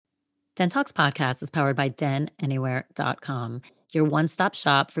Den Talks podcast is powered by denanywhere.com, your one-stop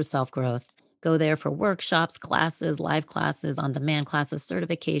shop for self-growth. Go there for workshops, classes, live classes, on-demand classes,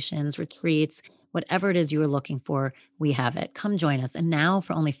 certifications, retreats, whatever it is you are looking for, we have it. Come join us. And now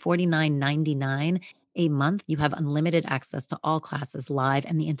for only $49.99 a month, you have unlimited access to all classes live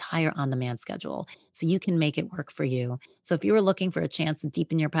and the entire on-demand schedule, so you can make it work for you. So if you were looking for a chance to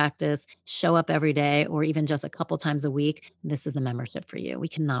deepen your practice, show up every day, or even just a couple times a week, this is the membership for you. We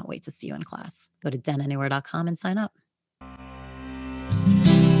cannot wait to see you in class. Go to denanywhere.com and sign up.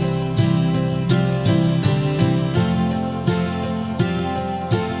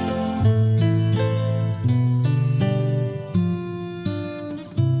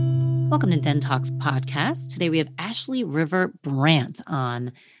 Welcome to Den Talks podcast. Today we have Ashley River Brandt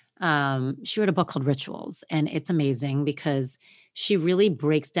on. She wrote a book called Rituals, and it's amazing because she really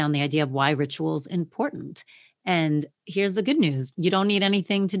breaks down the idea of why rituals important. And here's the good news. You don't need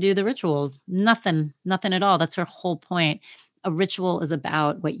anything to do the rituals. Nothing at all. That's her whole point. A ritual is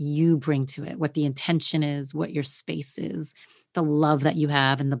about what you bring to it, what the intention is, what your space is, the love that you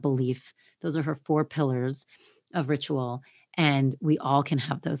have, and the belief. Those are her 4 pillars of ritual. And we all can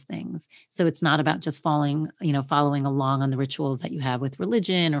have those things. So it's not about just following along on the rituals that you have with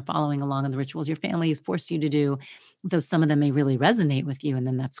religion, or following along on the rituals your family has forced you to do, though some of them may really resonate with you, and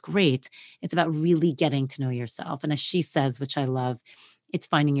then that's great. It's about really getting to know yourself. And as she says, which I love, it's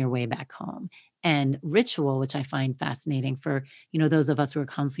finding your way back home. And ritual, which I find fascinating for, those of us who are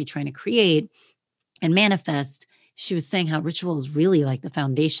constantly trying to create and manifest, she was saying how ritual is really like the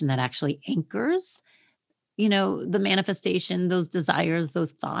foundation that actually anchors the manifestation, those desires,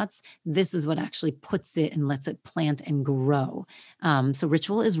 those thoughts. This is what actually puts it and lets it plant and grow. So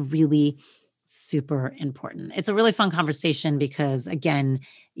ritual is really super important. It's a really fun conversation because, again,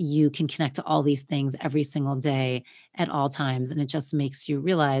 you can connect to all these things every single day at all times. And it just makes you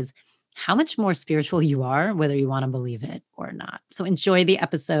realize how much more spiritual you are, whether you want to believe it or not. So enjoy the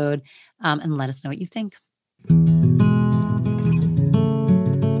episode and let us know what you think.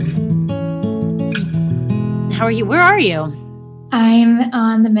 How are you? Where are you? I'm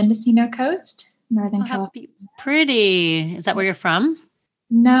on the Mendocino coast, Northern California. Pretty. Is that where you're from?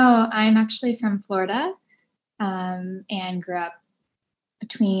 No, I'm actually from Florida, and grew up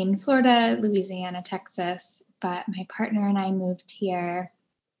between Florida, Louisiana, Texas. But my partner and I moved here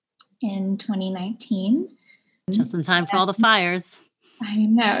in 2019. Just in time for all the fires. I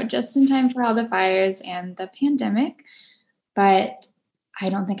know, just in time for all the fires and the pandemic. But I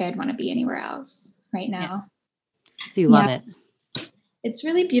don't think I'd want to be anywhere else right now. Yeah. So you love it. It's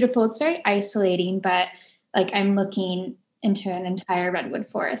really beautiful. It's very isolating, but like I'm looking into an entire redwood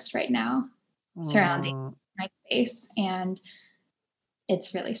forest right now, surrounding my space, and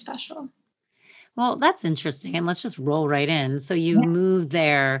it's really special. Well, that's interesting. And let's just roll right in. So you moved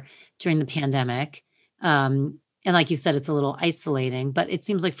there during the pandemic. And like you said, it's a little isolating, but it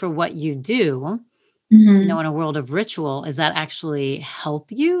seems like for what you do, in a world of ritual, does that actually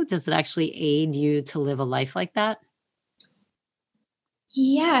help you? Does it actually aid you to live a life like that?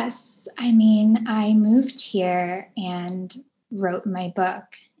 Yes. I mean, I moved here and wrote my book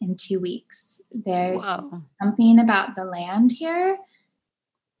in 2 weeks. There's something about the land here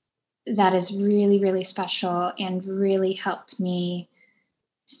that is really, really special and really helped me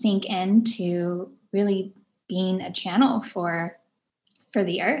sink into really being a channel for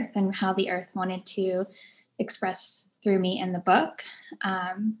the earth and how the earth wanted to express through me in the book.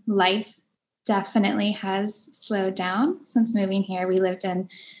 Life definitely has slowed down since moving here. We lived in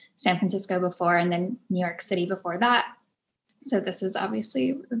San Francisco before and then New York City before that. So this is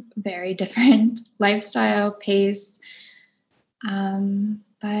obviously a very different lifestyle, pace.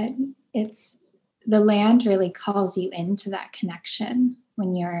 But the land really calls you into that connection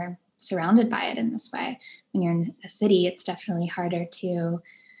when you're surrounded by it in this way. When you're in a city, it's definitely harder to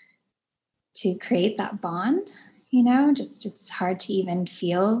create that bond. It's hard to even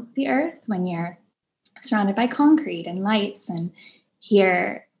feel the earth when you're surrounded by concrete and lights. And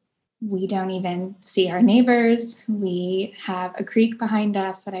here we don't even see our neighbors. We have a creek behind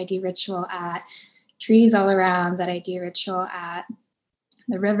us that I do ritual at, trees all around that I do ritual at,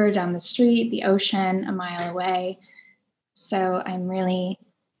 the river down the street, the ocean a mile away. So I'm really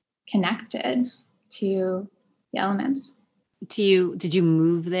connected to the elements. Did you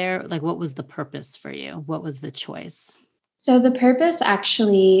move there? Like, what was the purpose for you? What was the choice? So the purpose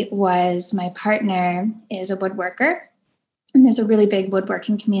actually was my partner is a woodworker, and there's a really big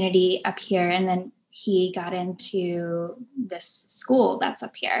woodworking community up here. And then he got into this school that's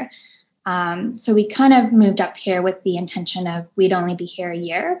up here. So we kind of moved up here with the intention of we'd only be here a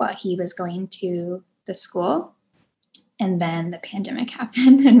year while he was going to the school. And then the pandemic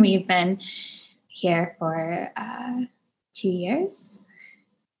happened, and we've been here for 2 years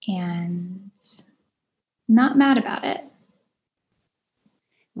and not mad about it.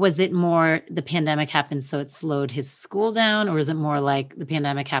 Was it more the pandemic happened, so it slowed his school down? Or is it more like the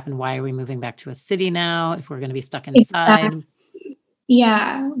pandemic happened, why are we moving back to a city now if we're going to be stuck Exactly. inside?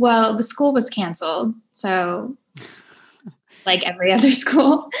 Yeah. Well, the school was canceled. So, like every other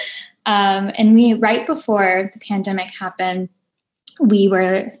school. And right before the pandemic happened, we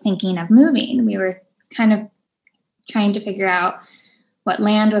were thinking of moving. We were kind of trying to figure out what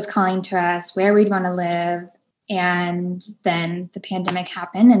land was calling to us, where we'd want to live. And then the pandemic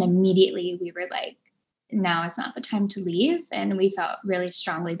happened, and immediately we were like, now is not the time to leave. And we felt really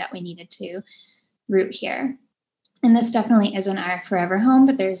strongly that we needed to root here. And this definitely isn't our forever home,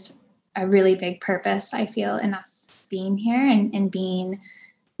 but there's a really big purpose, I feel, in us being here and being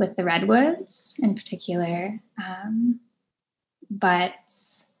with the redwoods in particular. But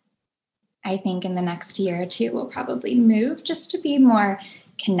I think in the next year or two, we'll probably move just to be more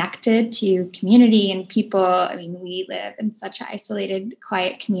connected to community and people. I mean, we live in such an isolated,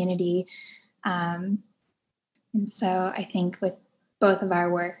 quiet community. And so I think with both of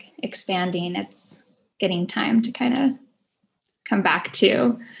our work expanding, it's getting time to kind of come back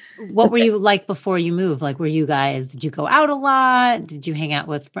to. What were you like before you moved? Like, did you go out a lot? Did you hang out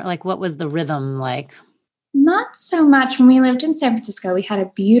with, like, what was the rhythm like? Not so much. When we lived in San Francisco, we had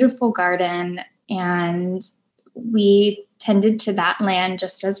a beautiful garden, and we tended to that land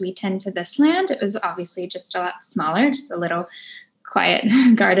just as we tend to this land. It was obviously just a lot smaller, just a little quiet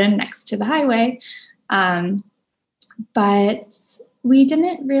garden next to the highway. But we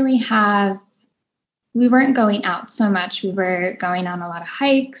didn't really we weren't going out so much. We were going on a lot of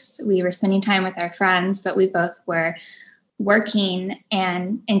hikes. We were spending time with our friends, but we both were working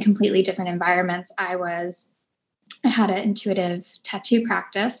and in completely different environments. I had an intuitive tattoo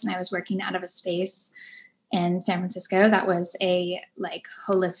practice, and I was working out of a space in San Francisco that was a like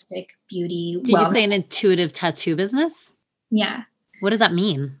holistic beauty. Did you say an intuitive tattoo business? Yeah. What does that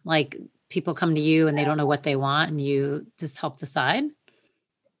mean? Like, people come to you and they don't know what they want, and you just help decide?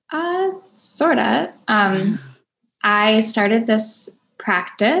 Sorta. I started this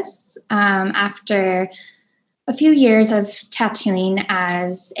practice after a few years of tattooing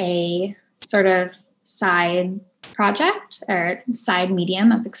as a sort of side project or side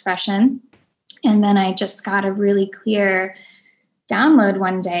medium of expression. And then I just got a really clear download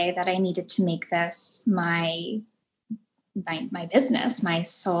one day that I needed to make this my business, my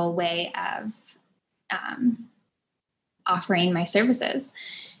sole way of offering my services.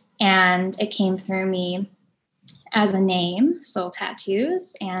 And it came through me as a name, Soul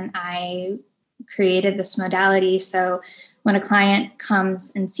Tattoos, and I created this modality. So when a client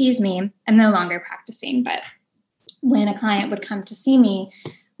comes and sees me, I'm no longer practicing, but when a client would come to see me,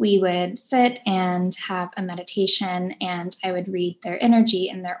 we would sit and have a meditation, and I would read their energy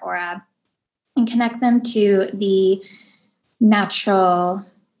and their aura and connect them to the natural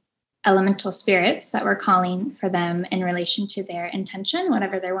elemental spirits that were calling for them in relation to their intention,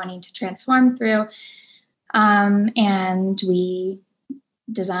 whatever they're wanting to transform through. And we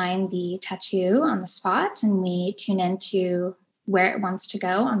design the tattoo on the spot, and we tune into where it wants to go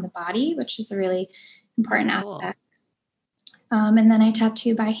on the body, which is a really important aspect. And then I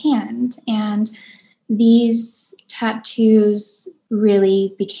tattoo by hand. And these tattoos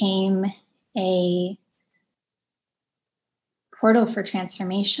really became a portal for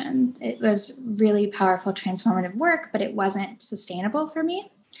transformation. It was really powerful, transformative work, but it wasn't sustainable for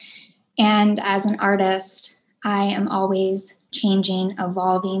me. And as an artist, I am always changing,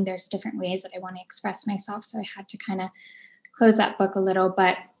 evolving. There's different ways that I want to express myself. So I had to kind of close that book a little,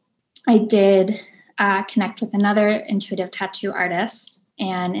 but I did connect with another intuitive tattoo artist.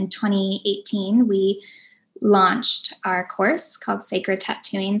 And in 2018, we launched our course called Sacred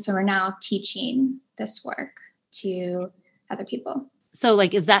Tattooing. So we're now teaching this work to other people. So,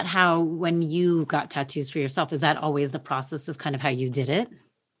 like, is that how, when you got tattoos for yourself, is that always the process of kind of how you did it?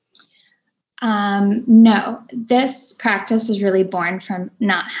 No, this practice was really born from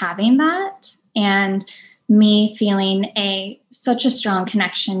not having that, and me feeling such a strong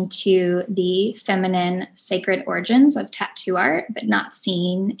connection to the feminine sacred origins of tattoo art, but not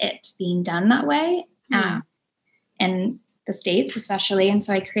seeing it being done that way in the States especially. And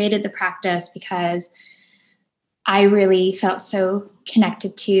so I created the practice because I really felt so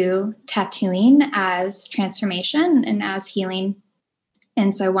connected to tattooing as transformation and as healing.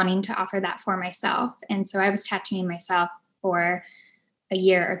 And so wanting to offer that for myself. And so I was tattooing myself for a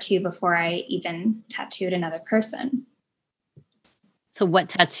year or two before I even tattooed another person. So what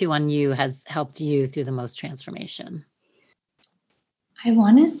tattoo on you has helped you through the most transformation? I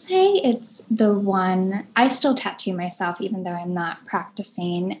want to say it's the one, I still tattoo myself, even though I'm not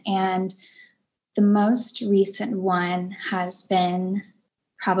practicing. And the most recent one has been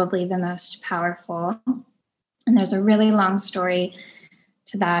probably the most powerful. And there's a really long story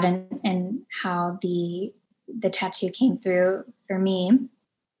to that, and how the tattoo came through for me.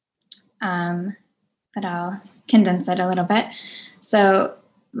 But I'll condense it a little bit. So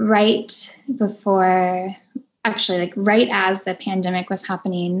right before, actually, like right as the pandemic was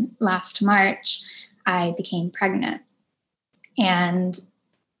happening last March, I became pregnant. And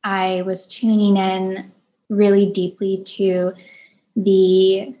I was tuning in really deeply to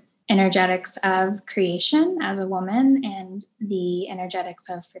the energetics of creation as a woman and the energetics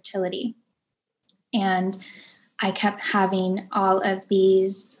of fertility. And I kept having all of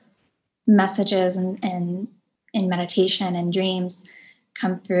these messages and in meditation and dreams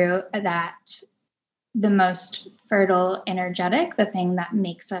come through that the most fertile energetic, the thing that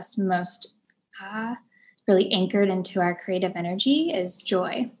makes us most really anchored into our creative energy, is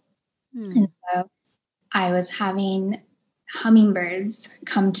joy. And so I was having hummingbirds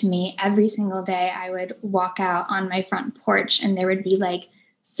come to me every single day. I would walk out on my front porch and there would be like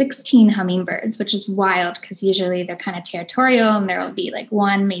 16 hummingbirds, which is wild because usually they're kind of territorial and there will be like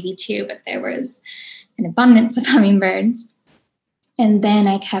one, maybe two, but there was an abundance of hummingbirds. And then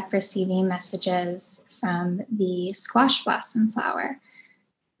I kept receiving messages from the squash blossom flower.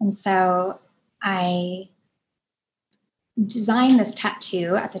 And so I designed this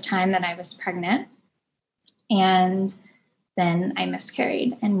tattoo at the time that I was pregnant. And then I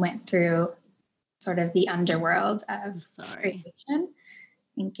miscarried and went through sort of the underworld of creation.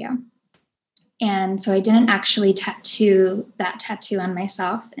 Thank you. And so I didn't actually tattoo that tattoo on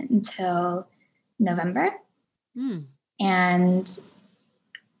myself until November. And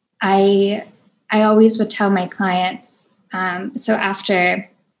I always would tell my clients, so after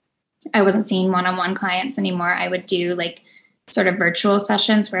I wasn't seeing one-on-one clients anymore, I would do like sort of virtual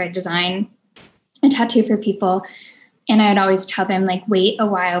sessions where I design a tattoo for people. And I'd always tell them, like, wait a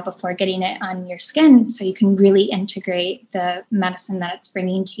while before getting it on your skin so you can really integrate the medicine that it's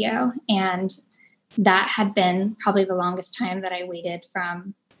bringing to you. And that had been probably the longest time that I waited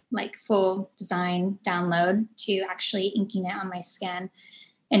from like full design download to actually inking it on my skin.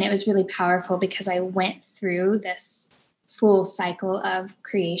 And it was really powerful because I went through this full cycle of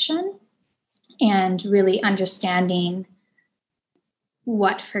creation and really understanding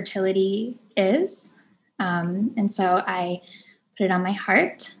what fertility is. And so I put it on my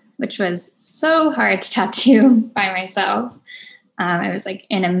heart, which was so hard to tattoo by myself. It was like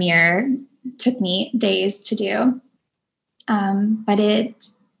in a mirror. It took me days to do. But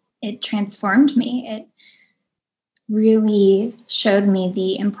it transformed me. It really showed me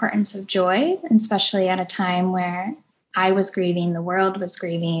the importance of joy, especially at a time where I was grieving, the world was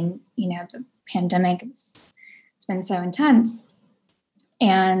grieving, the pandemic, it's been so intense,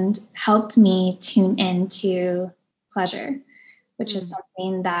 and helped me tune into pleasure, which is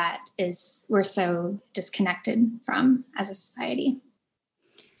something that we're so disconnected from as a society.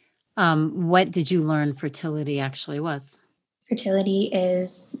 What did you learn fertility actually was? Fertility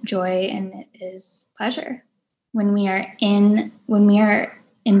is joy and it is pleasure. When we are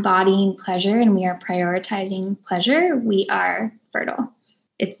embodying pleasure and we are prioritizing pleasure, we are fertile.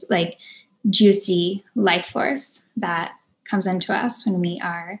 It's like juicy life force that comes into us when we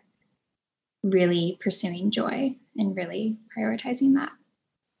are really pursuing joy and really prioritizing that.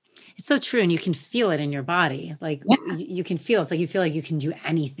 It's so true. And you can feel it in your body. Like you can feel, it's like you feel like you can do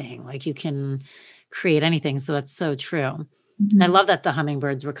anything, like you can create anything. So that's so true. I love that the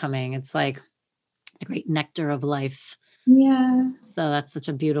hummingbirds were coming. It's like the great nectar of life. Yeah. So that's such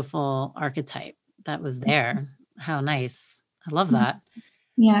a beautiful archetype that was there. How nice. I love that.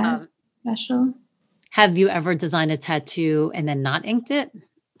 Yeah, it's special. Have you ever designed a tattoo and then not inked it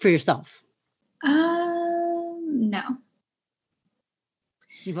for yourself? No.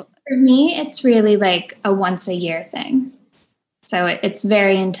 For me, it's really like a once a year thing. So it's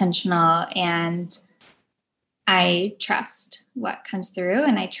very intentional, and I trust what comes through,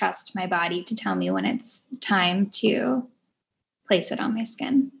 and I trust my body to tell me when it's time to place it on my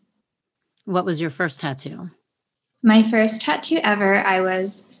skin. What was your first tattoo? My first tattoo ever, I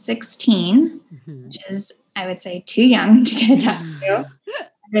was 16, which is, I would say, too young to get a tattoo.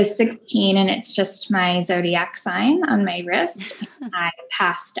 I was 16 and it's just my zodiac sign on my wrist. I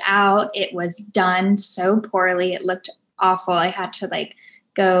passed out. It was done so poorly. It looked awful. I had to like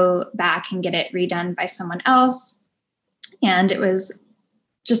go back and get it redone by someone else. And it was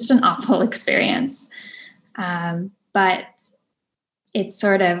just an awful experience. But it's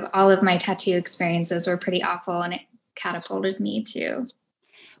sort of, all of my tattoo experiences were pretty awful, and it catapulted me to.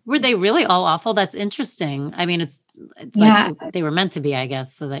 Were they really all awful? That's interesting. I mean, it's like Yeah, they were meant to be, I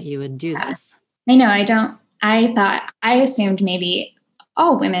guess, so that you would do this. I know. I assumed maybe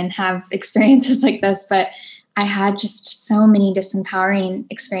all women have experiences like this, but I had just so many disempowering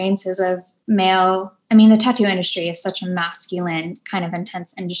experiences of male. I mean, the tattoo industry is such a masculine kind of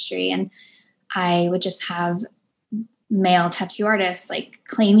intense industry. And I would just have male tattoo artists like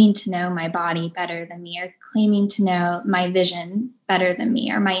claiming to know my body better than me, or claiming to know my vision better than me,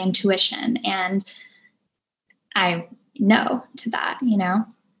 or my intuition. And I no to that, you know?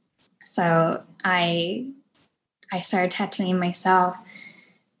 So I started tattooing myself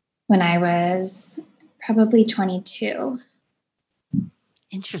when I was probably 22.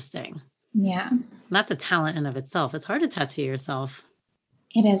 Interesting. Yeah, That's a talent in of itself. It's hard to tattoo yourself.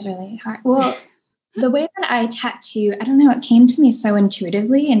 it is really hard. Well, the way that I tattoo, I don't know, it came to me so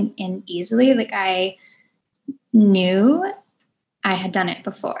intuitively and easily. Like I knew I had done it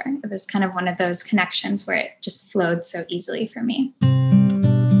before. It was kind of one of those connections where it just flowed so easily for me.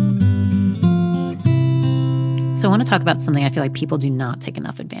 So I want to talk about something I feel like people do not take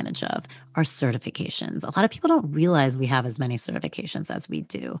enough advantage of, our certifications. A lot of people don't realize we have as many certifications as we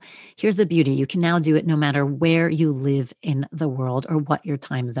do. Here's the beauty. You can now do it no matter where you live in the world or what your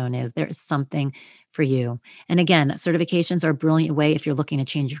time zone is. There is something for you. And again, certifications are a brilliant way if you're looking to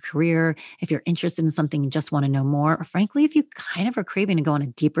change your career, if you're interested in something and just want to know more, or frankly, if you kind of are craving to go on a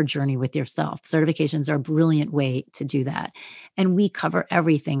deeper journey with yourself. Certifications are a brilliant way to do that. And we cover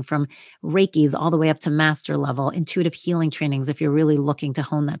everything from Reiki's all the way up to master level, intuitive healing trainings if you're really looking to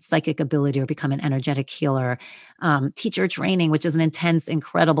hone that psychic ability or become an energetic healer, teacher training, which is an intense,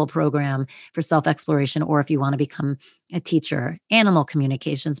 incredible program for self exploration, or if you want to become a teacher, animal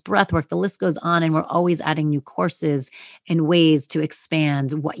communications, breath work, the list goes on. And we're always adding new courses and ways to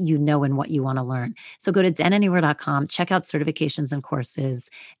expand what you know and what you want to learn. So go to denanywhere.com, check out certifications and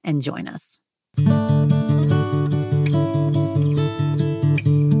courses, and join us.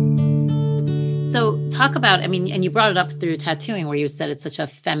 So talk about, I mean, and you brought it up through tattooing where you said it's such a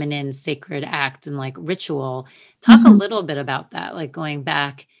feminine, sacred act and like ritual. Talk a little bit about that, like going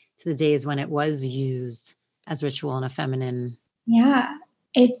back to the days when it was used as ritual in a feminine. Yeah,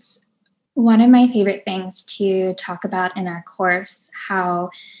 it's one of my favorite things to talk about in our course, how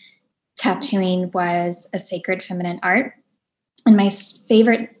tattooing was a sacred feminine art. And my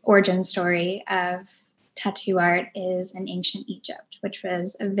favorite origin story of tattoo art is in ancient Egypt, which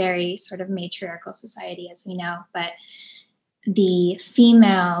was a very sort of matriarchal society, as we know. But the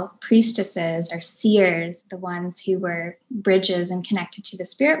female priestesses or seers, the ones who were bridges and connected to the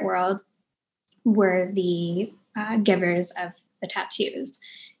spirit world, were the givers of the tattoos.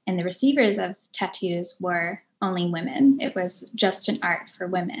 And the receivers of tattoos were only women. It was just an art for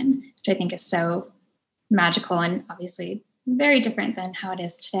women, which I think is so magical and obviously very different than how it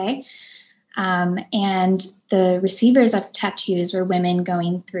is today. And the receivers of tattoos were women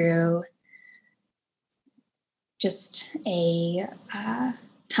going through just a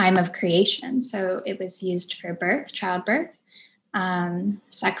time of creation. So it was used for birth, childbirth,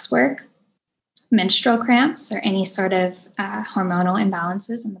 sex work, menstrual cramps, or any sort of hormonal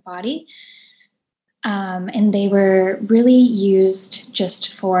imbalances in the body. And they were really used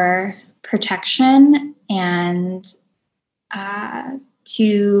just for protection and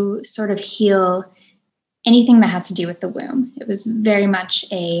to sort of heal anything that has to do with the womb. It was very much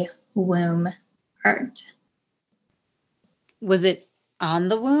a womb art. Was it on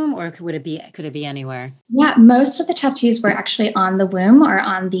the womb or could it be anywhere? Yeah, most of the tattoos were actually on the womb or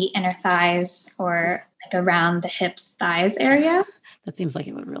on the inner thighs or like around the hips, thighs area. That seems like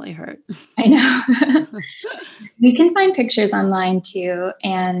it would really hurt. I know. You can find pictures online too.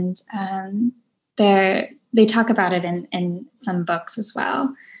 And they talk about it in some books as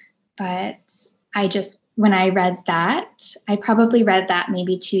well. But when I read that, I probably read that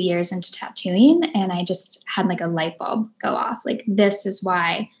maybe 2 years into tattooing, and I just had like a light bulb go off. Like, this is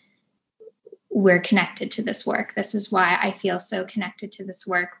why we're connected to this work. This is why I feel so connected to this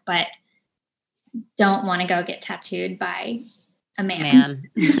work, but don't want to go get tattooed by a man.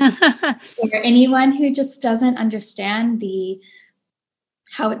 Or anyone who just doesn't understand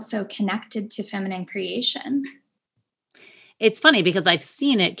how it's so connected to feminine creation. It's funny because I've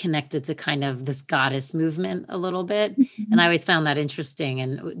seen it connected to kind of this goddess movement a little bit. Mm-hmm. And I always found that interesting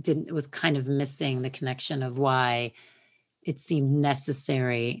and it was kind of missing the connection of why it seemed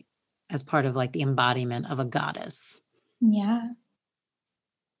necessary as part of like the embodiment of a goddess. Yeah.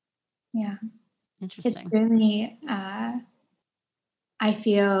 Yeah. Interesting. It's really, I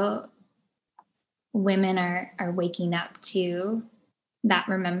feel women are waking up to that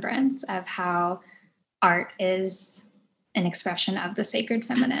remembrance of how art is an expression of the sacred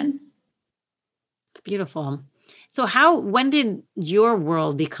feminine. It's beautiful. So when did your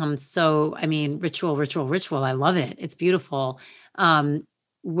world become so, I mean, ritual, ritual, ritual? I love it. It's beautiful. Um,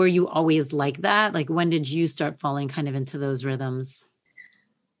 were you always like that? Like, when did you start falling kind of into those rhythms?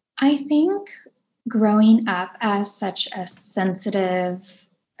 I think growing up as such a sensitive,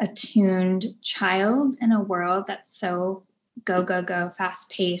 attuned child in a world that's so go, go, go, fast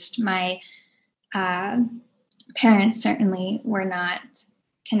paced, my uh, parents certainly were not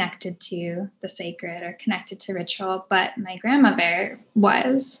connected to the sacred or connected to ritual, but my grandmother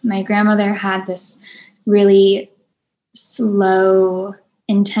was. My grandmother had this really slow,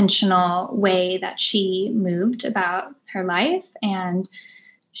 intentional way that she moved about her life. And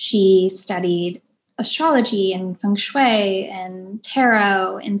she studied astrology and feng shui and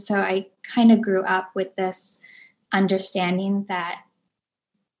tarot. And so I kind of grew up with this understanding that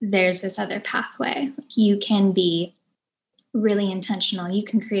there's this other pathway. You can be really intentional. You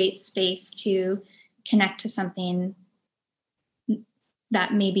can create space to connect to something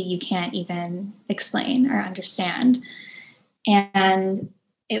that maybe you can't even explain or understand. And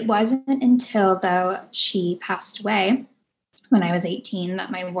it wasn't until, though, she passed away when I was 18 that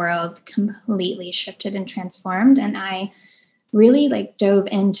my world completely shifted and transformed. And I really dove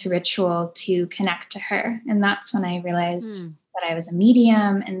into ritual to connect to her. And that's when I realized that I was a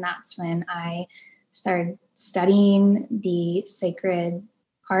medium. And that's when I started studying the sacred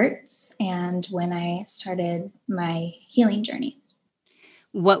arts and when I started my healing journey.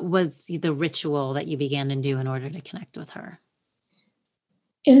 What was the ritual that you began to do in order to connect with her?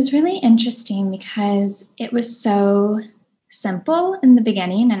 It was really interesting because it was so simple in the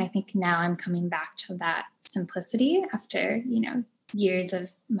beginning. And I think now I'm coming back to that simplicity after, years of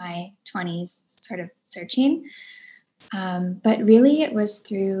my 20s sort of searching. But really, it was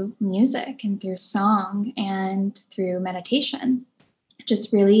through music and through song and through meditation,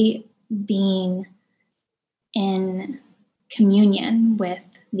 just really being in communion with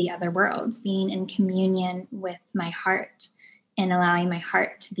the other worlds, being in communion with my heart and allowing my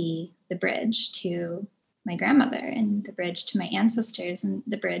heart to be the bridge to my grandmother and the bridge to my ancestors and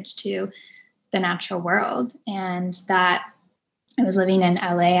the bridge to the natural world. And that I was living in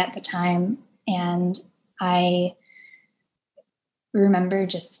LA at the time. And I remember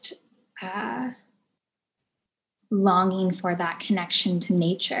just longing for that connection to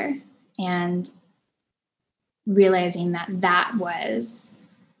nature and realizing that was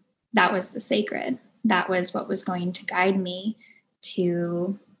the sacred. That was what was going to guide me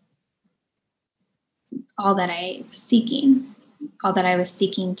to all that I was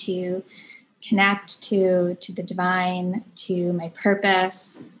seeking to connect to the divine, to my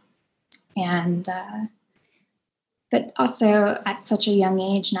purpose. And, but also at such a young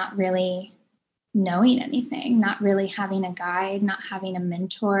age, not really knowing anything, not really having a guide, not having a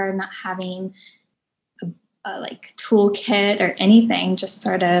mentor, not having a toolkit or anything, just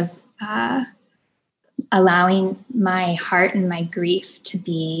sort of allowing my heart and my grief to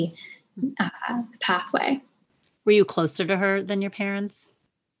be the pathway. Were you closer to her than your parents?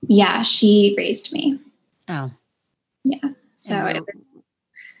 Yeah, she raised me. Oh. Yeah. So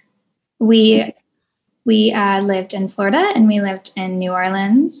we lived in Florida and we lived in New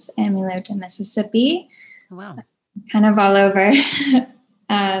Orleans and we lived in Mississippi. Wow. Kind of all over.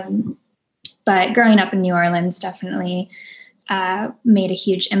 But growing up in New Orleans definitely made a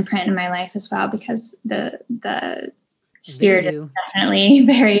huge imprint in my life as well, because the spirit is definitely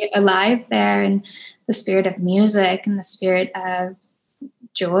very alive there, and the spirit of music and the spirit of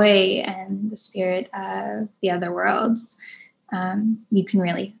joy and the spirit of the other worlds. You can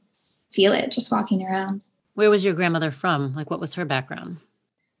really feel it just walking around. Where was your grandmother from? What was her background?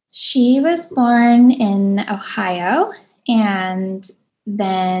 She was born in Ohio and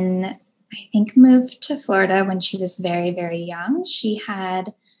then I think moved to Florida when she was very, very young. She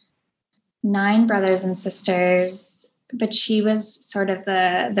had 9 brothers and sisters, but she was sort of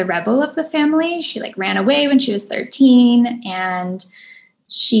the rebel of the family. She ran away when she was 13, and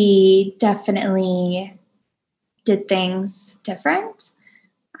she definitely did things different.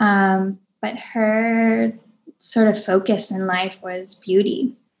 But her sort of focus in life was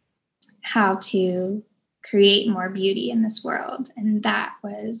beauty, how to create more beauty in this world. And that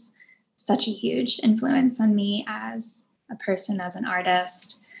was such a huge influence on me as a person, as an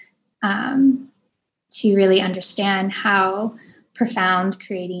artist, to really understand how profound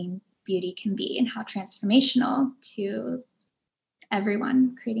creating beauty can be and how transformational to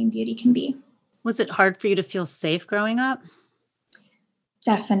everyone creating beauty can be. Was it hard for you to feel safe growing up?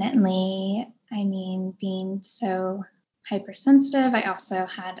 Definitely. I mean, being so hypersensitive, I also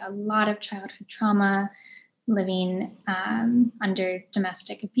had a lot of childhood trauma. living under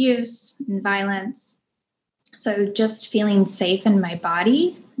domestic abuse and violence. So just feeling safe in my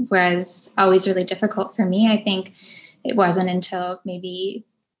body was always really difficult for me. I think it wasn't until maybe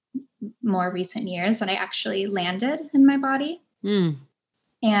more recent years that I actually landed in my body. Mm.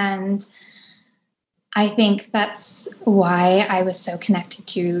 And I think that's why I was so connected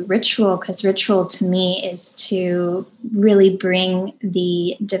to ritual, because ritual to me is to really bring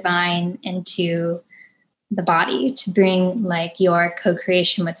the divine into the body, to bring like your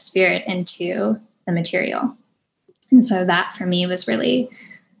co-creation with spirit into the material. And so that for me was really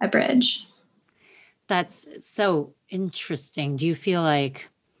a bridge. That's so interesting. Do you feel like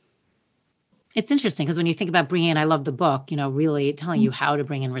it's interesting because when you think about bringing in, I love the book, really telling you how to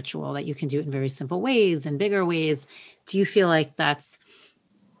bring in ritual, that you can do it in very simple ways and bigger ways. Do you feel like that's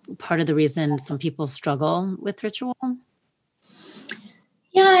part of the reason some people struggle with ritual?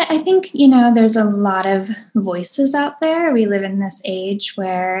 Yeah, I think, there's a lot of voices out there. We live in this age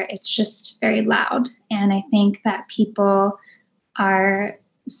where it's just very loud. And I think that people are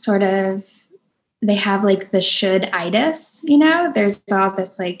sort of, they have like the should-itis, there's all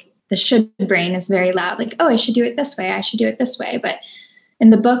this like, the should brain is very loud, like, oh, I should do it this way. I should do it this way. But in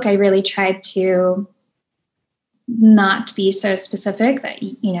the book, I really tried to not be so specific that,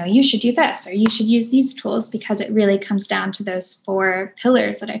 you should do this or you should use these tools, because it really comes down to those 4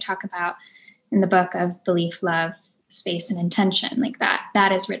 pillars that I talk about in the book of belief, love, space, and intention. Like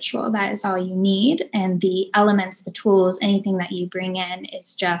that is ritual. That is all you need. And the elements, the tools, anything that you bring in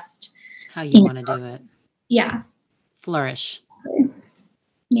is just how you want to do it. Yeah. Flourish.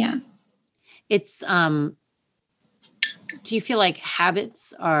 Yeah. It's, do you feel like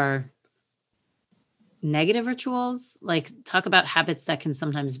habits are negative rituals? Like, talk about habits that can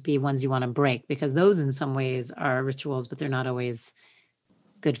sometimes be ones you want to break, because those in some ways are rituals, but they're not always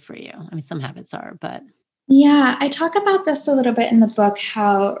good for you. I mean, some habits are, but. Yeah, I talk about this a little bit in the book,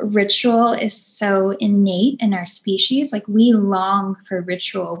 how ritual is so innate in our species. Like, we long for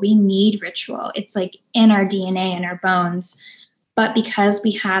ritual. We need ritual. It's like in our DNA, in our bones. But because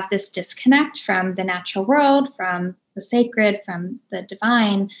we have this disconnect from the natural world, from the sacred, from the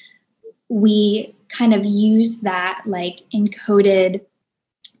divine, we kind of use that like encoded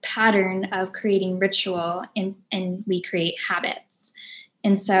pattern of creating ritual, and we create habits.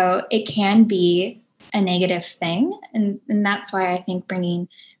 And so it can be a negative thing. And that's why I think bringing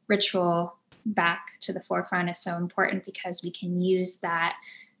ritual back to the forefront is so important, because we can use that,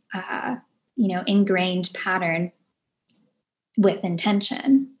 ingrained pattern with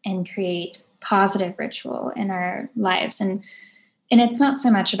intention and create positive ritual in our lives. And it's not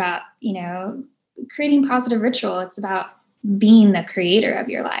so much about, creating positive ritual. It's about being the creator of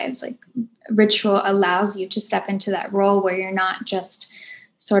your lives. Like, ritual allows you to step into that role where you're not just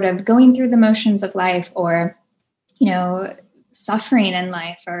sort of going through the motions of life, or, suffering in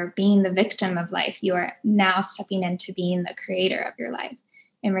life, or being the victim of life. You are now stepping into being the creator of your life.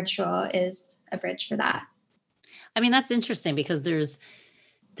 And ritual is a bridge for that. I mean, that's interesting, because there's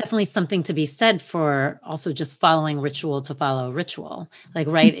definitely something to be said for also just following ritual to follow ritual. Like,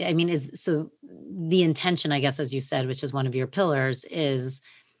 right. I mean, so the intention, I guess, as you said, which is one of your pillars, is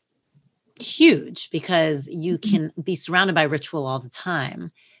huge, because you can be surrounded by ritual all the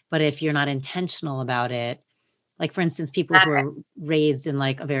time. But if you're not intentional about it, like, for instance, people who are raised in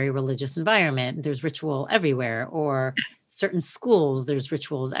like a very religious environment, there's ritual everywhere, or certain schools, there's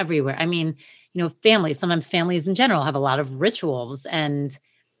rituals everywhere. I mean, sometimes families in general have a lot of rituals. And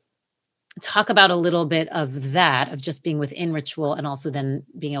talk about a little bit of that, of just being within ritual, and also then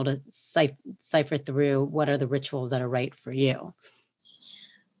being able to cipher through what are the rituals that are right for you.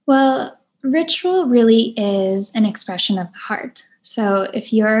 Well, ritual really is an expression of the heart. So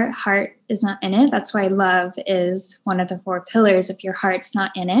if your heart is not in it, that's why love is one of the 4 pillars. If your heart's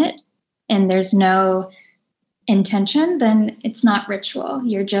not in it and there's no intention, then it's not ritual.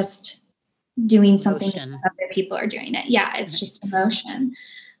 You're just doing something Emotion. that other people are doing it. Yeah, it's just emotion.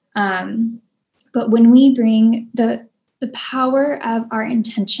 But when we bring the power of our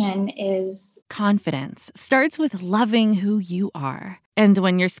intention is... Confidence starts with loving who you are. And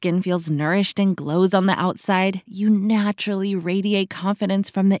when your skin feels nourished and glows on the outside, you naturally radiate confidence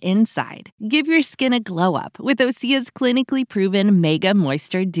from the inside. Give your skin a glow up with Osea's clinically proven Mega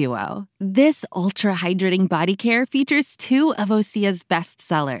Moisture Duo. This ultra-hydrating body care features 2 of Osea's best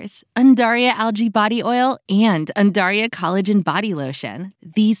sellers, Undaria Algae Body Oil and Undaria Collagen Body Lotion.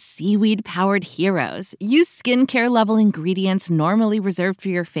 These seaweed-powered heroes use skincare-level ingredients normally reserved for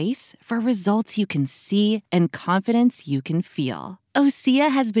your face for results you can see and confidence you can feel. Osea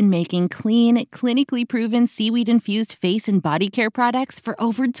has been making clean, clinically proven seaweed-infused face and body care products for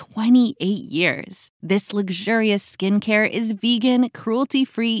over 28 years. This luxurious skincare is vegan,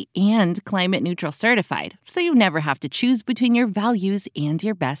 cruelty-free, and climate-neutral certified, so you never have to choose between your values and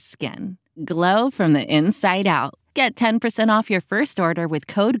your best skin. Glow from the inside out. Get 10% off your first order with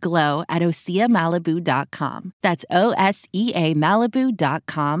code GLOW at OseaMalibu.com. That's OSEA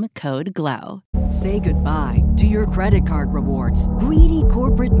Malibu.com, code GLOW. Say goodbye to your credit card rewards. Greedy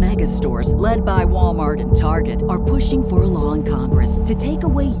corporate mega stores, led by Walmart and Target, are pushing for a law in Congress to take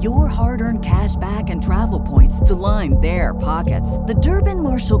away your hard-earned cash back and travel points to line their pockets. The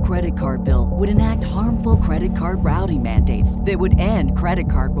Durbin-Marshall credit card bill would enact harmful credit card routing mandates that would end credit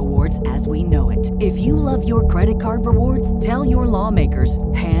card rewards as we know it. If you love your credit card rewards, tell your lawmakers,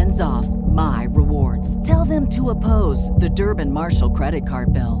 hands off my rewards. Tell them to oppose the Durbin-Marshall credit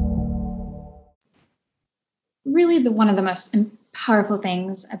card bill. Really, one of the most powerful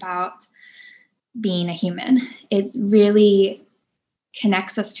things about being a human, it really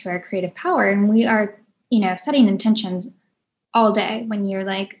connects us to our creative power. And we are, setting intentions all day. When you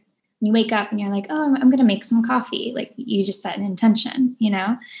wake up and you're like, oh, I'm going to make some coffee. Like, you just set an intention,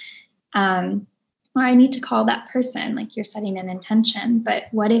 or I need to call that person. Like, you're setting an intention. But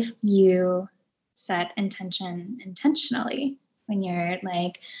what if you set intention intentionally when you're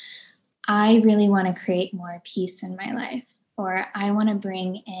like, I really want to create more peace in my life, or I want to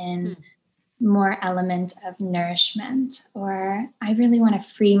bring in more element of nourishment, or I really want to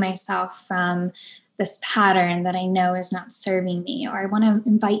free myself from this pattern that I know is not serving me, or I want to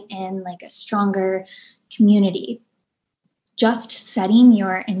invite in like a stronger community. Just setting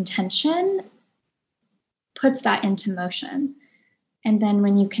your intention puts that into motion. And then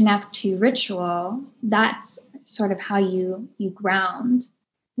when you connect to ritual, that's sort of how you ground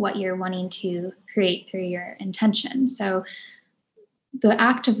what you're wanting to create through your intention. So the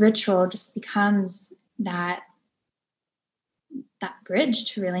act of ritual just becomes that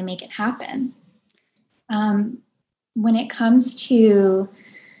bridge to really make it happen. When it comes to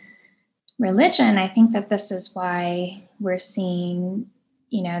religion, I think that this is why we're seeing,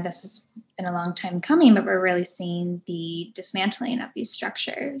 this has been a long time coming, but we're really seeing the dismantling of these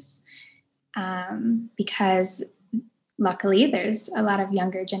structures, because luckily, there's a lot of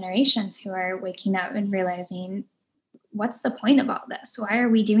younger generations who are waking up and realizing, what's the point of all this? Why are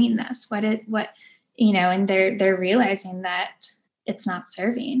we doing this? And they're realizing that it's not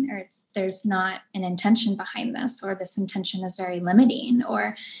serving, or there's not an intention behind this, or this intention is very limiting,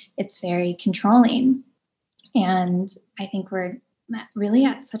 or it's very controlling. And I think we're really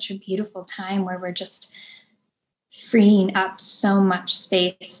at such a beautiful time where we're just freeing up so much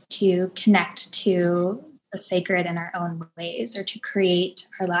space to connect to the sacred in our own ways, or to create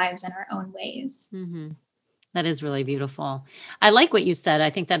our lives in our own ways. Mm-hmm. That is really beautiful. I like what you said. I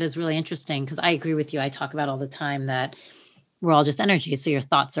think that is really interesting, because I agree with you. I talk about all the time that we're all just energy. So your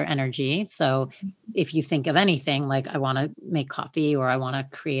thoughts are energy. So if you think of anything like, I want to make coffee, or I want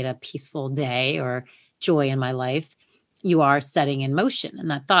to create a peaceful day or joy in my life, you are setting in motion in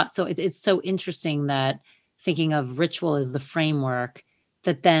that thought. So it's so interesting that thinking of ritual as the framework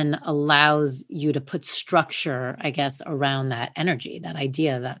that then allows you to put structure, I guess, around that energy, that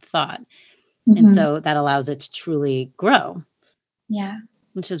idea, that thought. Mm-hmm. And so that allows it to truly grow. Yeah.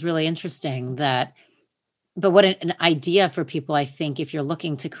 Which is really interesting but what an idea for people, I think, if you're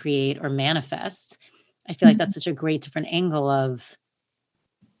looking to create or manifest, I feel like that's such a great different angle of,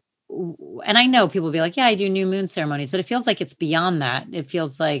 and I know people will be like, yeah, I do new moon ceremonies, but it feels like it's beyond that. It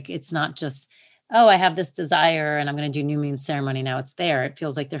feels like it's not just, oh, I have this desire and I'm going to do new moon ceremony. Now it's there. It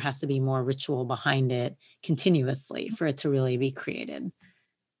feels like there has to be more ritual behind it continuously for it to really be created.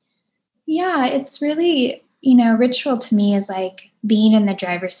 Yeah, it's really, ritual to me is like being in the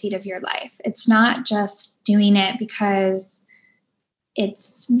driver's seat of your life. It's not just doing it because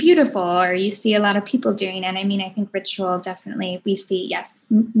it's beautiful or you see a lot of people doing it. I mean, I think ritual definitely, we see, yes,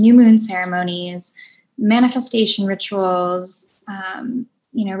 new moon ceremonies, manifestation rituals,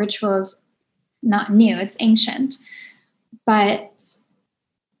 rituals, not new, it's ancient. But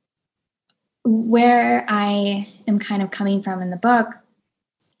where I am kind of coming from in the book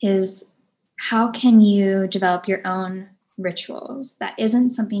is, how can you develop your own rituals that isn't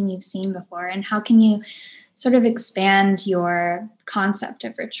something you've seen before? And how can you sort of expand your concept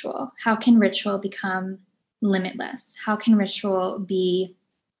of ritual? How can ritual become limitless? How can ritual be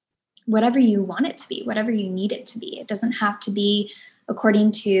whatever you want it to be, whatever you need it to be? It doesn't have to be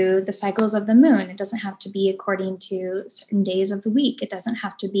according to the cycles of the moon. It doesn't have to be according to certain days of the week. It doesn't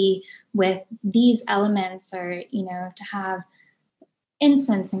have to be with these elements, or, to have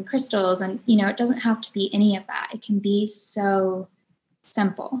incense and crystals, and, it doesn't have to be any of that. It can be so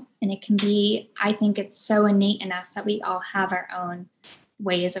simple. And it can be, I think it's so innate in us that we all have our own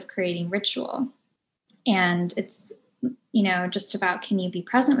ways of creating ritual. And it's, just about, can you be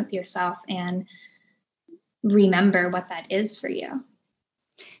present with yourself and remember what that is for you?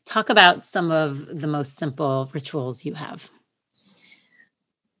 Talk about some of the most simple rituals you have.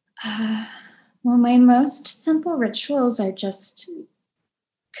 Well, my most simple rituals are just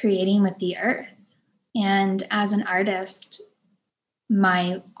creating with the earth. And as an artist,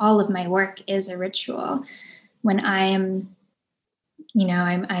 all of my work is a ritual. When I'm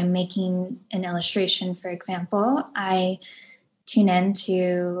making an illustration, for example, I tune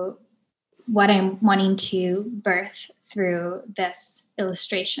into what I'm wanting to birth through this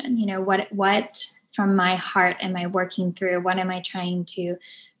illustration. What from my heart am I working through? What am I trying to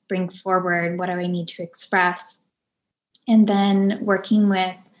bring forward? What do I need to express? And then working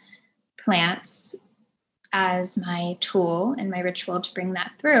with plants as my tool and my ritual to bring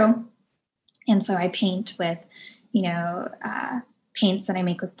that through. And so I paint with, paints that I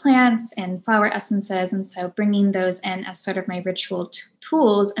make with plants and flower essences. And so bringing those in as sort of my ritual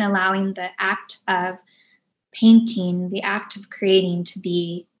tools and allowing the act of painting, the act of creating, to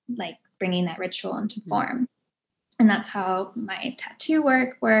be like bringing that ritual into form. And that's how my tattoo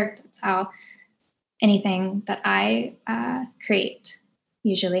work worked. That's how anything that I create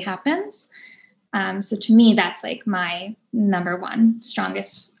usually happens. So to me, that's like my number one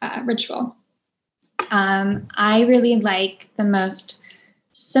strongest ritual. I really like the most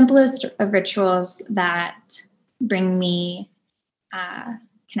simplest of rituals that bring me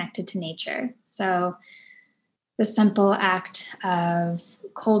connected to nature. So the simple act of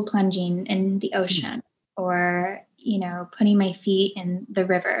cold plunging in the ocean, or, putting my feet in the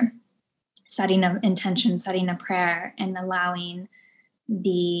river, setting an intention, setting a prayer, and allowing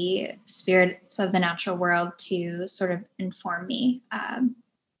the spirits of the natural world to sort of inform me.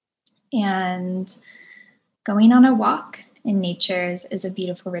 And going on a walk in nature is a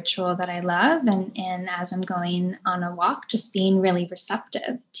beautiful ritual that I love. And as I'm going on a walk, just being really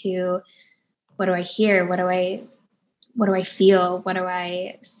receptive to, what do I hear? What do I feel? What do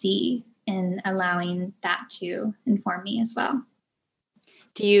I see? And allowing that to inform me as well.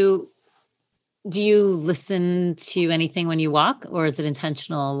 Do you listen to anything when you walk, or is it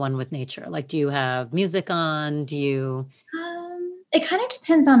intentional one with nature? Like, do you have music on? It kind of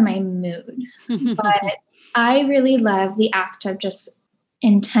depends on my mood, but I really love the act of just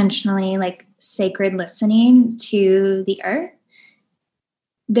intentionally, like, sacred listening to the earth.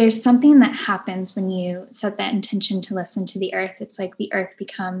 There's something that happens when you set that intention to listen to the earth. It's like the earth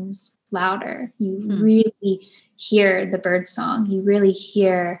becomes louder. You really hear the bird song. You really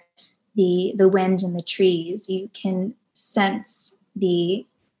hear the wind in the trees. You can sense you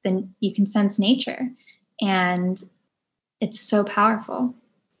can sense nature, and it's so powerful.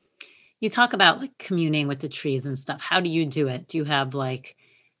 You talk about like communing with the trees and stuff. How do you do it? Do you have like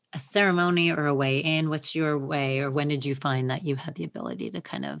a ceremony or a way in? What's your way? Or when did you find that you had the ability to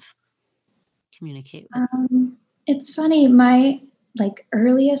kind of communicate with? It's funny. My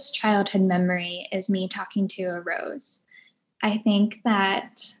earliest childhood memory is me talking to a rose. I think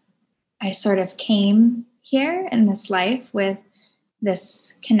that I sort of came here in this life with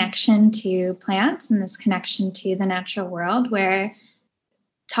this connection to plants and this connection to the natural world, where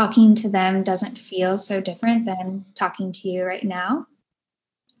talking to them doesn't feel so different than talking to you right now.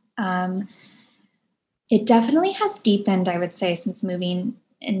 It definitely has deepened, I would say, since moving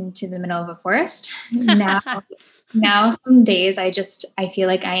into the middle of a forest. Now some days I feel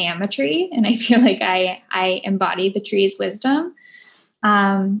like I am a tree, and I feel like I embody the tree's wisdom.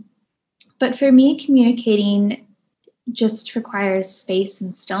 But for me, communicating just requires space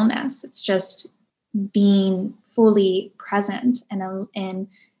and stillness. It's just being fully present and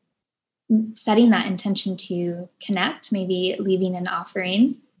setting that intention to connect, maybe leaving an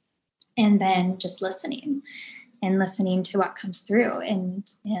offering, and then just listening to what comes through. And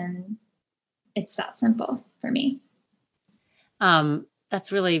it's that simple for me.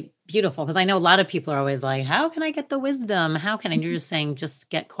 That's really beautiful, because I know a lot of people are always like, how can I get the wisdom? How can I? And you're just saying, just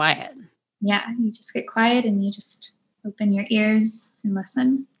get quiet. Yeah, you just get quiet and you just open your ears and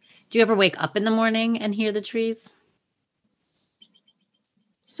listen. Do you ever wake up in the morning and hear the trees?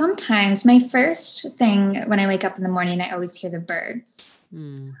 Sometimes. My first thing when I wake up in the morning, I always hear the birds.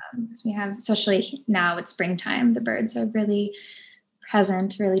 Because we have, especially now it's springtime, the birds are really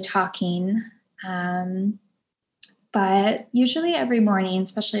present, really talking. But usually every morning,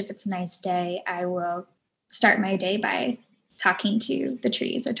 especially if it's a nice day, I will start my day by talking to the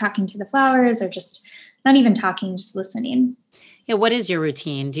trees or talking to the flowers, or just not even talking, just listening. Yeah. What is your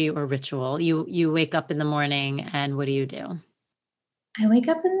routine? Or ritual? You wake up in the morning and what do you do? I wake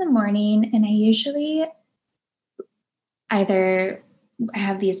up in the morning and I usually either I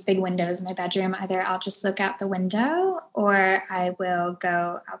have these big windows in my bedroom. Either I'll just look out the window or I will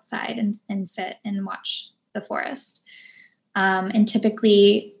go outside and sit and watch the forest. And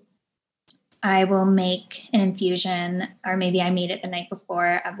typically I will make an infusion, or maybe I made it the night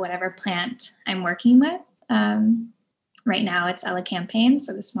before, of whatever plant I'm working with. Right now it's elecampane.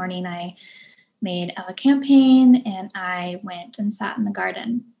 So this morning I made elecampane and I went and sat in the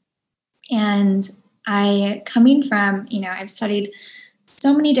garden. And coming from, I've studied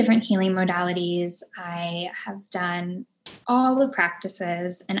so many different healing modalities. I have done all the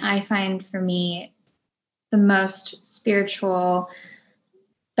practices, and I find for me the most spiritual,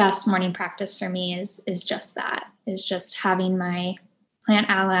 best morning practice for me is just that, is just having my plant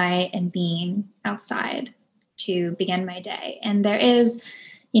ally and being outside to begin my day. And there is,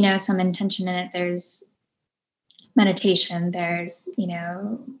 some intention in it. There's meditation, there's,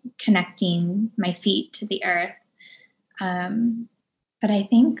 connecting my feet to the earth. But I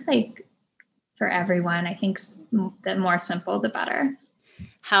think like for everyone, I think the more simple, the better.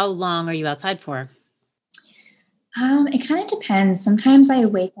 How long are you outside for? It kind of depends. Sometimes I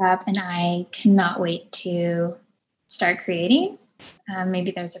wake up and I cannot wait to start creating.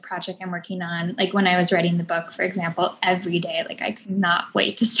 Maybe there's a project I'm working on. Like when I was writing the book, for example, every day, like I could not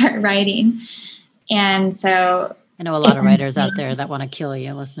wait to start writing. And so I know a lot of writers out there that want to kill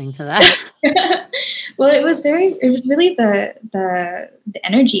you listening to that. Well, it was really the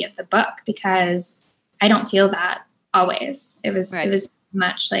energy of the book, because I don't feel that always. It was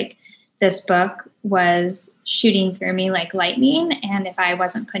much like this book was shooting through me like lightning. And if I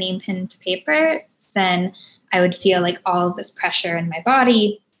wasn't putting pen to paper, then I would feel like all of this pressure in my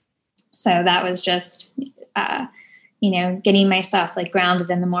body. So that was just, getting myself like grounded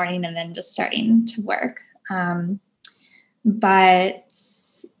in the morning and then just starting to work. But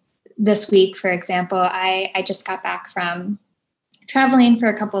this week, for example, I just got back from traveling for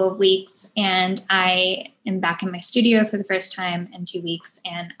a couple of weeks, and I am back in my studio for the first time in 2 weeks,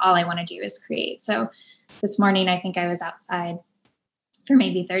 and all I want to do is create. So this morning, I think I was outside for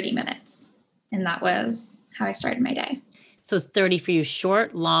maybe 30 minutes, and that was how I started my day. So is 30 for you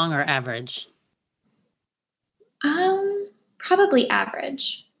short, long, or average? Probably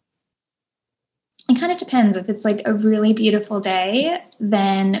average. It kind of depends. If it's like a really beautiful day,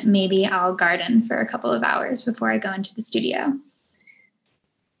 then maybe I'll garden for a couple of hours before I go into the studio.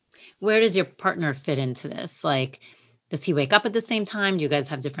 Where does your partner fit into this? Like, does he wake up at the same time? Do you guys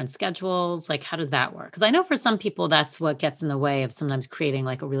have different schedules? Like, how does that work? Because I know for some people, that's what gets in the way of sometimes creating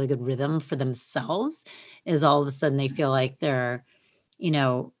like a really good rhythm for themselves, is all of a sudden they feel like they're,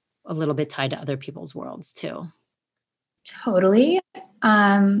 a little bit tied to other people's worlds too. Totally.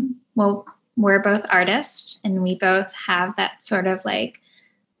 Well, we're both artists, and we both have that sort of like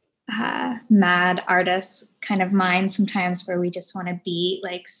mad artist kind of mind sometimes, where we just want to be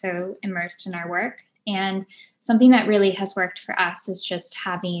like so immersed in our work. And something that really has worked for us is just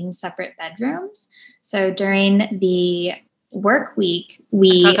having separate bedrooms. So during the work week,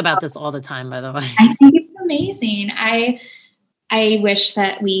 we talk about this all the time, by the way. I think it's amazing. I wish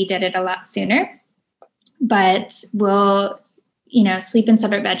that we did it a lot sooner, but we'll, sleep in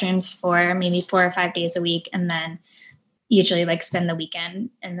separate bedrooms for maybe 4 or 5 days a week, and then usually like spend the weekend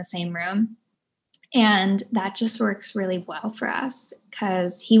in the same room. And that just works really well for us,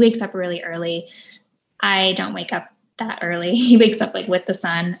 because he wakes up really early. I don't wake up that early. He wakes up like with the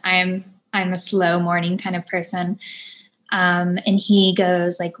sun. I'm a slow morning kind of person. And he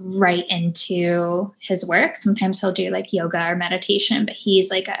goes like right into his work. Sometimes he'll do like yoga or meditation, but he's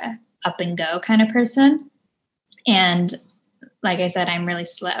like a up and go kind of person. And like I said, I'm really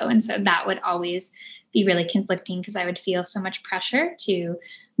slow. And so that would always be really conflicting, because I would feel so much pressure to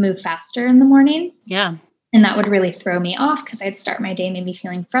move faster in the morning. Yeah. And that would really throw me off, because I'd start my day maybe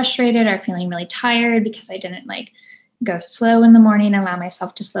feeling frustrated or feeling really tired because I didn't like go slow in the morning, allow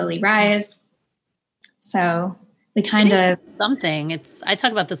myself to slowly rise. So we kind of I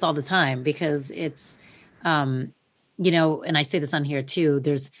talk about this all the time, because it's, and I say this on here too,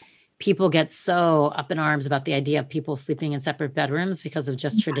 people get so up in arms about the idea of people sleeping in separate bedrooms because of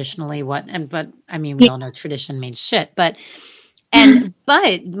just traditionally we all know tradition means shit, but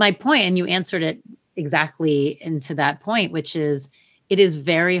my point, and you answered it exactly into that point, which is it is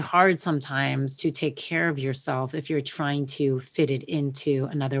very hard sometimes to take care of yourself if you're trying to fit it into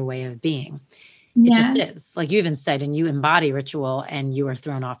another way of being. It just is. Like you even said, and you embody ritual, and you are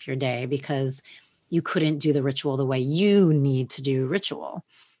thrown off your day because you couldn't do the ritual the way you need to do ritual.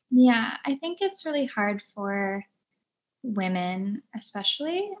 Yeah, I think it's really hard for women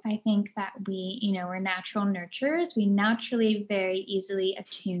especially, I think that we're natural nurturers. We naturally very easily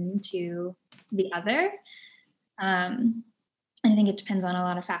attune to the other. Um, and I think it depends on a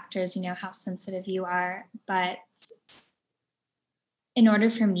lot of factors, how sensitive you are. But in order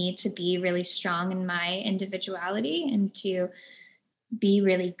for me to be really strong in my individuality and to be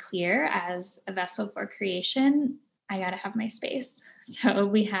really clear as a vessel for creation, I got to have my space.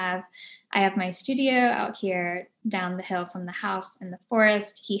 So I have my studio out here down the hill from the house in the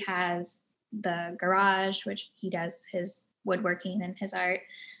forest. He has the garage, which he does his woodworking and his art.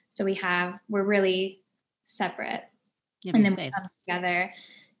 So we're really separate. And then we come together,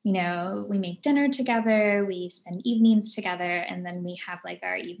 we make dinner together, we spend evenings together, and then we have like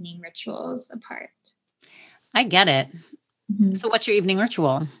our evening rituals apart. I get it. Mm-hmm. So what's your evening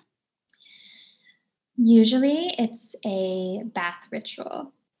ritual? Usually it's a bath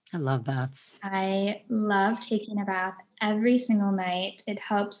ritual. I love baths. I love taking a bath every single night. It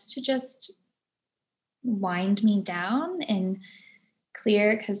helps to just wind me down and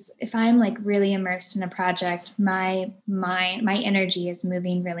clear, because if I'm like really immersed in a project, my energy is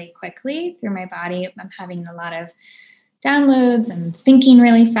moving really quickly through my body. I'm having a lot of downloads. I'm thinking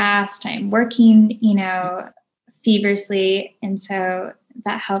really fast. I'm working, feverishly. And so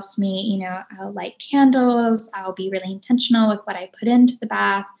that helps me, I'll light candles. I'll be really intentional with what I put into the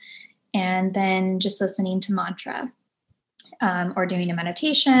bath. And then just listening to mantra, or doing a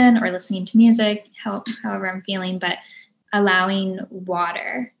meditation or listening to music, however I'm feeling, but allowing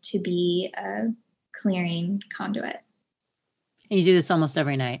water to be a clearing conduit. And you do this almost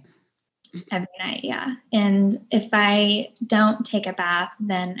every night? Every night, yeah. And if I don't take a bath,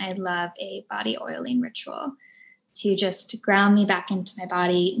 then I love a body oiling ritual to just ground me back into my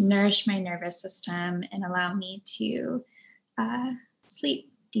body, nourish my nervous system, and allow me to sleep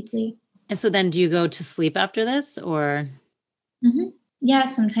deeply. And so then do you go to sleep after this, or? Mm-hmm. Yeah,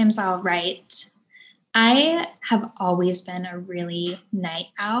 sometimes I'll write. I have always been a really night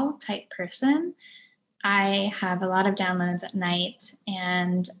owl type person. I have a lot of downloads at night,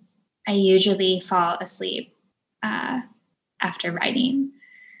 and I usually fall asleep after writing.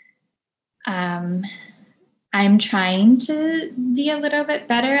 I'm trying to be a little bit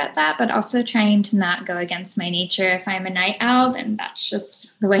better at that, but also trying to not go against my nature. If I'm a night owl, then that's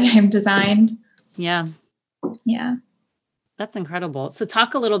just the way I'm designed. Yeah. Yeah. That's incredible. So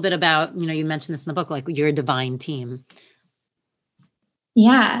talk a little bit about, you mentioned this in the book, like your divine team.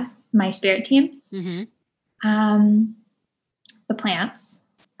 Yeah. My spirit team. Mm-hmm. The plants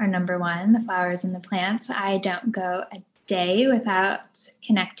are number one, the flowers and the plants. I don't go a day without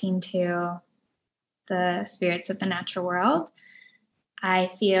connecting to the spirits of the natural world. I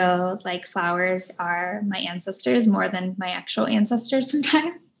feel like flowers are my ancestors more than my actual ancestors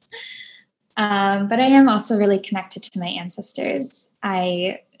sometimes. But I am also really connected to my ancestors.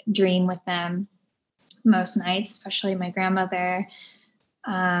 I dream with them most nights, especially my grandmother,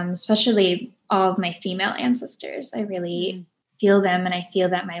 especially all of my female ancestors. I really feel them, and I feel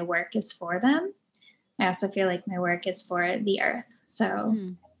that my work is for them. I also feel like my work is for the earth. So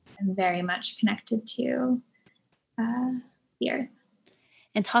I'm very much connected to the earth.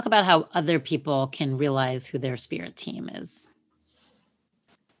 And talk about how other people can realize who their spirit team is.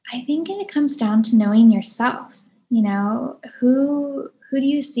 I think it comes down to knowing yourself. Who do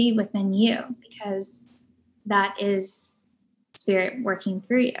you see within you? Because that is spirit working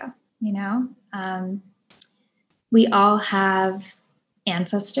through you. We all have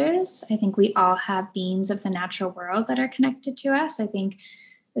ancestors. I think we all have beings of the natural world that are connected to us. I think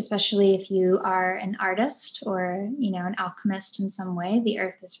especially if you are an artist or, an alchemist in some way, the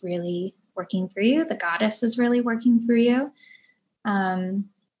earth is really working through you. The goddess is really working through you.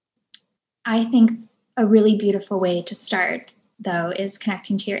 I think a really beautiful way to start, though, is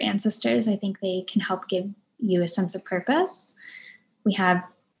connecting to your ancestors. I think they can help give you a sense of purpose. We have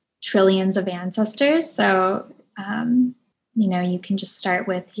trillions of ancestors. So, you can just start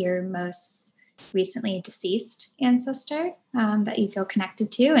with your most recently deceased ancestor that you feel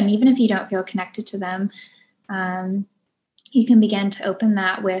connected to. And even if you don't feel connected to them, you can begin to open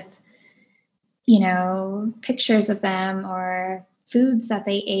that with, pictures of them or foods that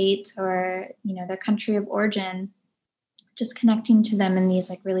they ate or, their country of origin, just connecting to them in these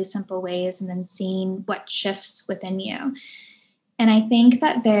like really simple ways and then seeing what shifts within you. And I think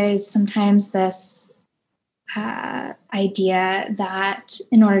that there's sometimes this idea that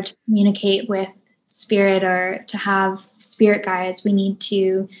in order to communicate with spirit or to have spirit guides, we need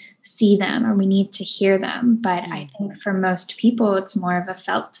to see them or we need to hear them. But I think for most people, it's more of a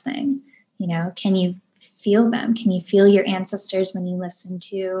felt thing. Can you feel them? Can you feel your ancestors when you listen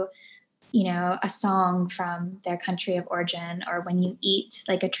to a song from their country of origin, or when you eat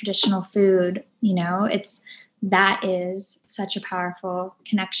like a traditional food, that is such a powerful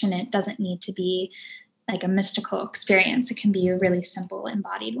connection. It doesn't need to be like a mystical experience. It can be a really simple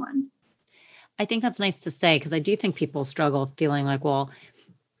embodied one. I think that's nice to say, because I do think people struggle feeling like, well,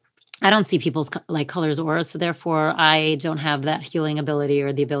 I don't see people's like colors or auras, so therefore I don't have that healing ability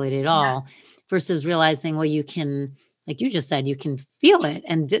or the ability at all. Versus realizing, well, you can, like you just said, you can feel it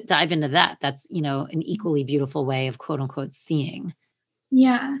and dive into that. That's an equally beautiful way of quote unquote seeing.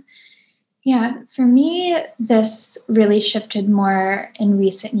 Yeah. Yeah. For me, this really shifted more in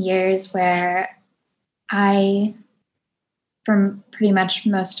recent years, where I, from pretty much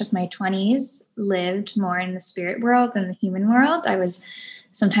most of my 20s, lived more in the spirit world than the human world. I was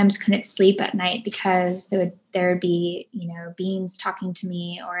sometimes couldn't sleep at night because there would be, beings talking to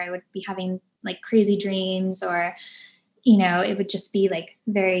me, or I would be having like crazy dreams, or, it would just be like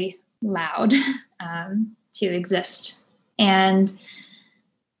very loud to exist. And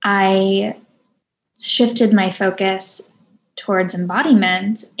I shifted my focus towards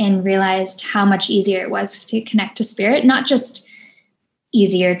embodiment and realized how much easier it was to connect to spirit, not just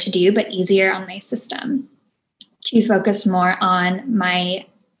easier to do, but easier on my system, to focus more on my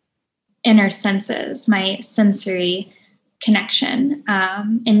inner senses, my sensory connection,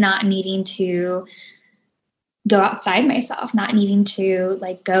 and not needing to go outside myself, not needing to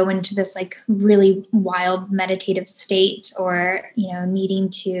like go into this like really wild meditative state, or, needing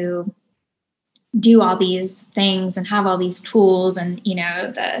to do all these things and have all these tools, and,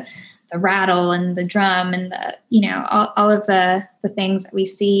 the rattle and the drum and all of the things that we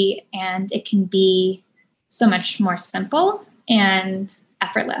see. And it can be so much more simple and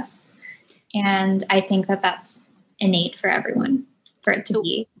effortless. And I think that that's innate for everyone, for it to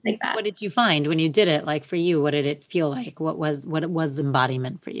be like that. What did you find when you did it? Like for you, what did it feel like? What it was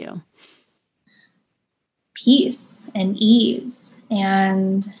embodiment for you? Peace and ease,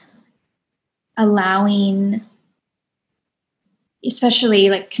 and allowing, especially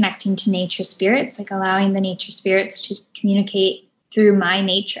like connecting to nature spirits, like allowing the nature spirits to communicate through my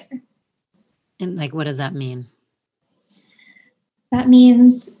nature. And like, what does that mean? That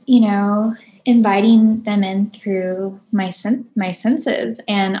means, inviting them in through my senses,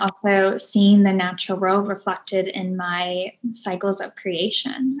 and also seeing the natural world reflected in my cycles of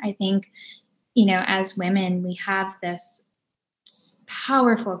creation. I think, as women, we have this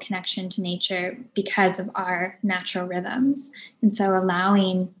powerful connection to nature because of our natural rhythms. And so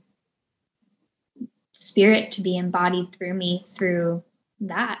allowing spirit to be embodied through me, through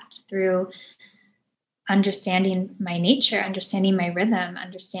that, through understanding my nature, understanding my rhythm,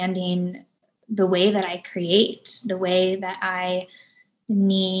 understanding the way that I create, the way that I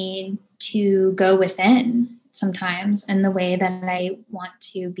need to go within sometimes, and the way that I want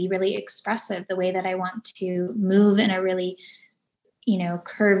to be really expressive, the way that I want to move in a really,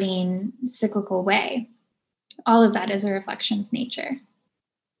 curving, cyclical way. All of that is a reflection of nature.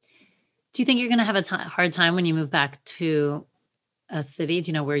 Do you think you're going to have a hard time when you move back to a city? Do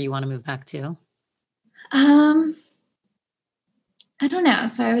you know where you want to move back to? I don't know.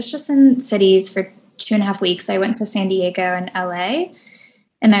 So I was just in cities for 2.5 weeks. I went to San Diego and LA,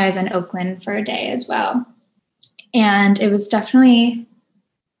 and I was in Oakland for a day as well. And it was definitely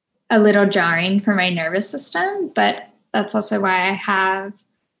a little jarring for my nervous system, but that's also why I have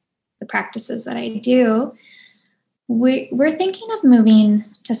the practices that I do. We're thinking of moving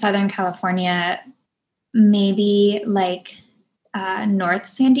to Southern California, maybe like North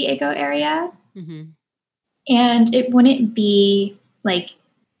San Diego area. Mm-hmm. And it wouldn't be like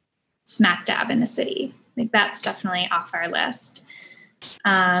smack dab in the city. Like that's definitely off our list.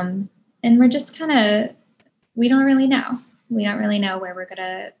 And we're just we don't really know. We don't really know where we're going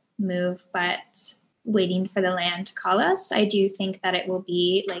to move, but waiting for the land to call us. I do think that it will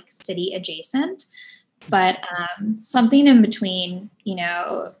be like city adjacent, but something in between,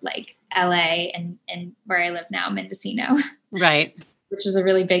 like LA and where I live now, Mendocino. Right. Which is a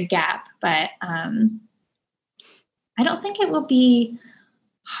really big gap, but I don't think it will be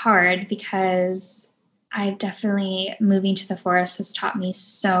hard, because I've definitely, moving to the forest has taught me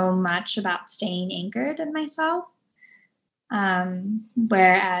so much about staying anchored in myself.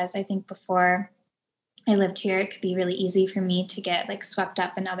 Whereas I think before I lived here, it could be really easy for me to get like swept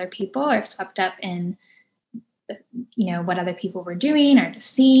up in other people, or swept up in, what other people were doing, or the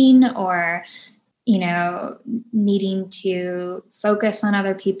scene, or, needing to focus on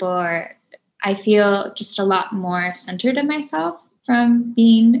other people. Or I feel just a lot more centered in myself from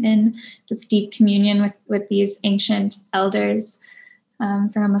being in this deep communion with these ancient elders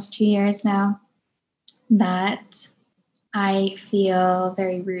for almost 2 years now, that I feel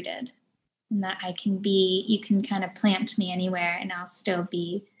very rooted. and that you can kind of plant me anywhere and I'll still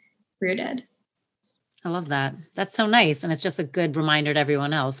be rooted. I love that. That's so nice. And it's just a good reminder to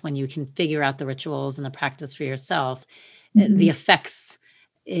everyone else when you can figure out the rituals and the practice for yourself, the effects,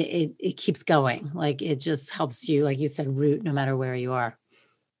 it keeps going. Like it just helps you, like you said, root no matter where you are.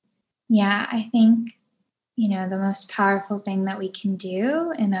 Yeah, I think, the most powerful thing that we can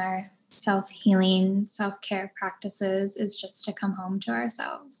do in our self-healing, self-care practices is just to come home to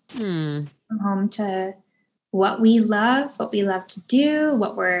ourselves. Come home to what we love to do,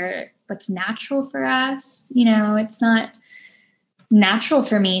 what's natural for us. It's not natural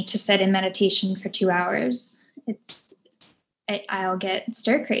for me to sit in meditation for 2 hours. I'll get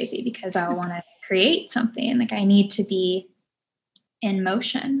stir crazy because I'll want to create something. Like I need to be in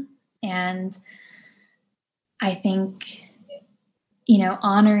motion. And I think,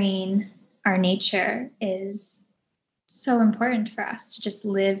 honoring our nature is so important for us to just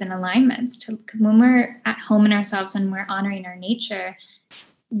live in alignments. When we're at home in ourselves and we're honoring our nature,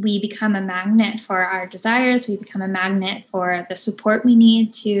 we become a magnet for our desires. We become a magnet for the support we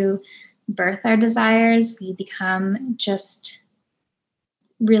need to birth our desires. We become just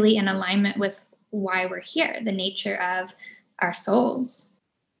really in alignment with why we're here, the nature of our souls.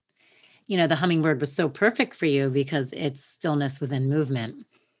 The hummingbird was so perfect for you because it's stillness within movement.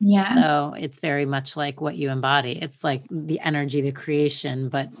 Yeah. So it's very much like what you embody. It's like the energy, the creation,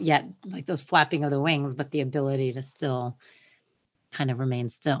 but yet like those flapping of the wings, but the ability to still kind of remain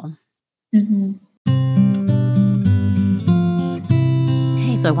still. Mm-hmm.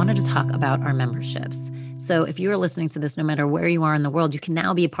 Hey, so I wanted to talk about our memberships. So if you are listening to this, no matter where you are in the world, you can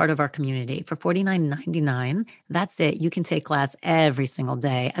now be a part of our community for $49.99. That's it. You can take class every single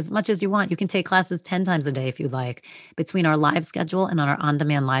day, as much as you want. You can take classes 10 times a day if you'd like. Between our live schedule and on our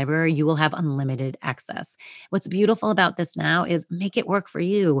on-demand library, you will have unlimited access. What's beautiful about this now is make it work for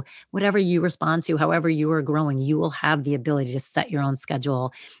you. Whatever you respond to, however you are growing, you will have the ability to set your own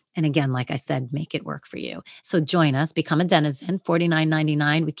schedule. And again, like I said, make it work for you. So join us, become a denizen,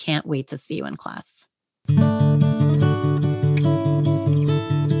 $49.99. We can't wait to see you in class.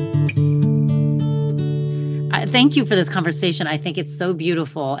 Thank you for this conversation. I think it's so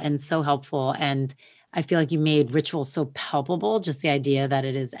beautiful and so helpful. And I feel like you made ritual so palpable, just the idea that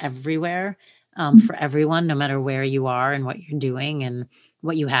it is everywhere for everyone, no matter where you are and what you're doing and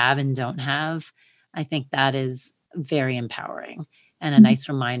what you have and don't have. I think that is very empowering and a nice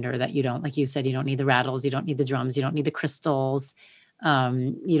reminder that you don't, like you said, you don't need the rattles, you don't need the drums, you don't need the crystals.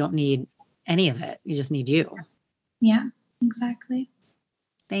 You don't need any of it. You just need you. Yeah, exactly.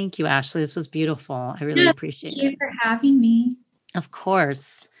 Thank you, Ashley. This was beautiful. I really appreciate it. Thank you for having me. Of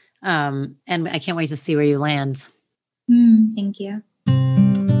course. And I can't wait to see where you land. Thank you.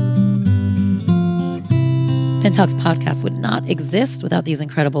 Den Talks podcast would not exist without these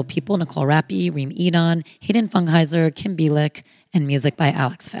incredible people, Nicole Rappi, Reem Edon, Hayden Fungheiser, Kim Bielik, and music by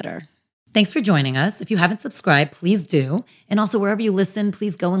Alex Feder. Thanks for joining us. If you haven't subscribed, please do. And also, wherever you listen,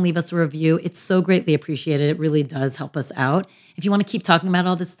 please go and leave us a review. It's so greatly appreciated. It really does help us out. If you want to keep talking about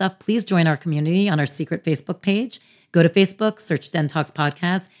all this stuff, please join our community on our secret Facebook page. Go to Facebook, search Den Talks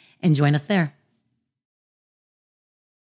Podcast, and join us there.